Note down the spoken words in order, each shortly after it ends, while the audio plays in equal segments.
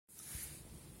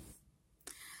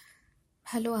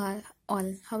Hello, all.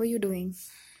 How are you doing?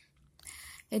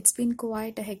 It's been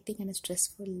quite a hectic and a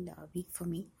stressful week for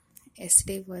me.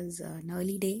 Yesterday was an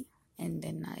early day, and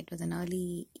then it was an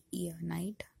early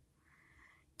night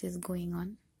just going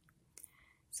on.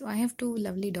 So I have two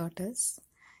lovely daughters.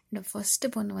 The first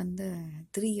பொண்ணு வந்து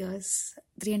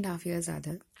 3.5 years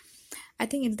ஆகுது. I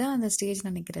think இதுதான் அந்த stage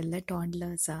நினைக்கிறேன்ல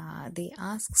டாட்லர்ஸா. They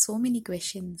ask so many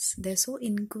questions. There so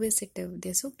இன்குவிசிட்டிவ்,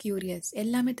 there so curious.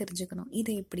 எல்லாமே தெரிஞ்சுக்கணும்.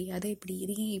 இது எப்படி, அது எப்படி,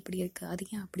 இது ஏன் இப்படி இருக்கு, அது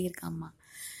ஏன் அப்படி இருக்கு அம்மா.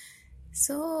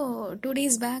 So 2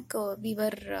 days back we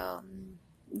were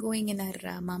going in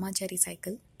our மாமாச்சாரி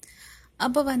cycle.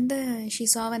 அப்போ வந்து she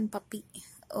saw one puppy.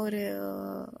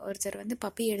 ஒருத்தர் வந்து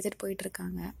பப்பி எடுத்துகிட்டு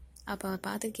போயிட்டுருக்காங்க. அப்போ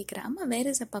பார்த்து கேட்குறேன், அம்மா where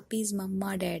is a puppies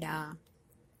mamma data.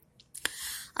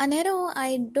 அந்நேரம் ஐ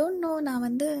டோன்ட் நோ, நான்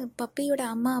வந்து பப்பியோட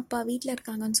அம்மா அப்பா வீட்டில்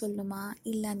இருக்காங்கன்னு சொல்லணுமா,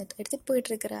 இல்லை அந்த எடுத்துகிட்டு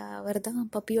போயிட்டுருக்கிற அவர் தான்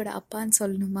பப்பியோட அப்பான்னு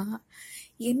சொல்லணுமா,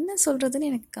 என்ன சொல்கிறதுன்னு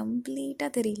எனக்கு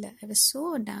கம்ப்ளீட்டாக தெரியல. ஐ வாஸ் ஸோ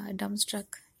டம்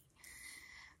ஸ்ட்ரக்.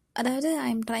 அதாவது I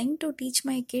am trying to teach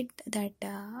my kid that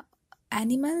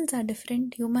animals are different,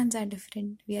 humans are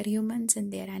different. We are humans and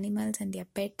they are animals and they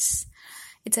are pets.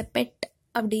 It's a pet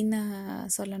அப்படின்னு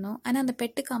சொல்லணும். ஆனால் அந்த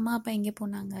பெட்டுக்கு அம்மா அப்பா எங்கே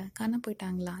போனாங்க, காண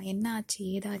போயிட்டாங்களா, என்ன ஆச்சு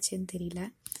ஏதாச்சுன்னு தெரியல.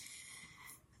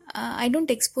 I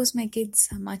don't expose my kids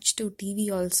much to TV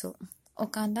also.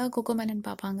 உட்காந்தா கோகோமெலன்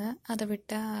பார்ப்பாங்க, அதை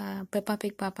விட்டால் பெப்பா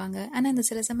பிக் பார்ப்பாங்க. ஆனால் இந்த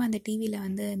சில சமயம் அந்த டிவியில்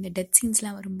வந்து இந்த டெத்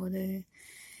சீன்ஸ்லாம் வரும்போது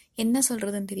என்ன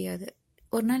சொல்கிறதுன்னு தெரியாது.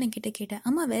 ஒரு நாள் என்கிட்ட கேட்டேன்,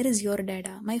 அம்மா where is your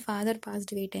dada, my father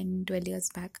passed away 10-12 years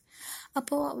back.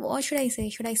 அப்போது வாட்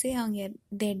ஷுட் ஐ சே அவங்க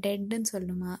தே டெட்ன்னு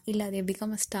சொல்லணுமா, இல்லை they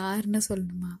become a ஸ்டார்னு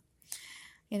சொல்லணுமா,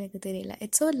 எனக்கு தெரியல.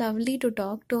 It's so lovely to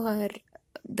talk to her.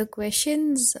 The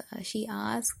questions she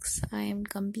asks, I am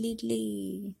completely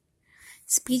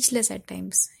speechless at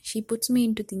times. She puts me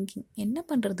into thinking என்ன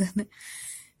பண்ணுறதுன்னு.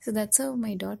 So that's how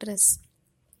my daughter is.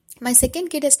 My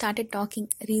second kid started talking.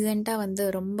 ரீசெண்டாக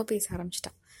வந்து ரொம்ப பேச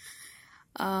ஆரம்பிச்சிட்டான்.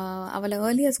 அவளை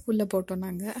earlier ஸ்கூலில் போட்டோம்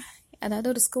நாங்கள். அதாவது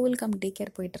ஒரு school come day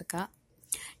care போயிட்டுருக்கா.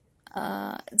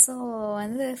 So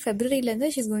வந்து ஃபெப்ரவரியிலேருந்து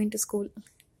she is going to school.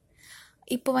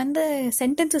 இப்போ வந்து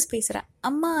சென்டென்சஸ் பேசுகிறா.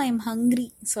 அம்மா ஐ எம் ஹங்க்ரி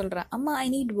சொல்கிறா. அம்மா ஐ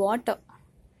நீட் வாட்டர்.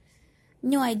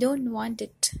 இன்னும் ஐ டோன்ட் வாண்ட்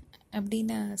இட்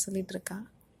அப்படின்னு சொல்லிகிட்ருக்கா.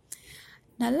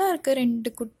 நல்லா இருக்கு.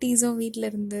 2 குட்டீஸும்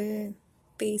வீட்டில் இருந்து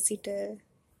பேசிட்டு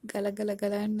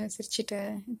கலன்னு சிரிச்சிட்டு.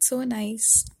 It's so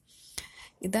nice.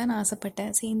 இதான் நான்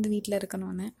ஆசைப்பட்டேன், சேர்ந்து வீட்டில்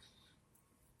இருக்கணும்னு.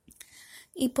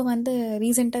 இப்போ வந்து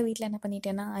ரீசெண்டாக வீட்டில் என்ன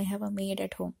பண்ணிட்டேன்னா, I have a maid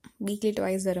at home. Weekly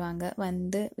 2 வருவாங்க,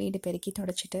 வந்து வீடு பெருக்கி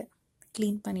தொடச்சிட்டு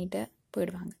க்ளீன் பண்ணிவிட்டு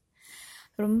போயிடுவாங்க.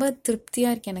 ரொம்ப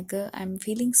திருப்தியாக இருக்குது எனக்கு. I am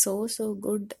feeling so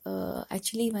good.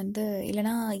 Actually வந்து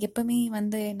இல்லைனா எப்போவுமே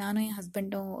வந்து நானும் என்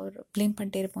ஹஸ்பண்டும் ஒரு ப்ளேம்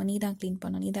பண்ணிட்டே இருப்போம், நீ தான்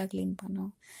க்ளீன்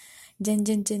பண்ணோம்.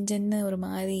 ஜென்னு ஒரு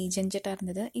மாதிரி ஜென்ஜட்டாக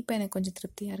இருந்தது. இப்போ எனக்கு கொஞ்சம்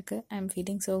திருப்தியாக இருக்குது. ஐ am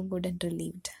feeling so good and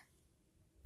relieved.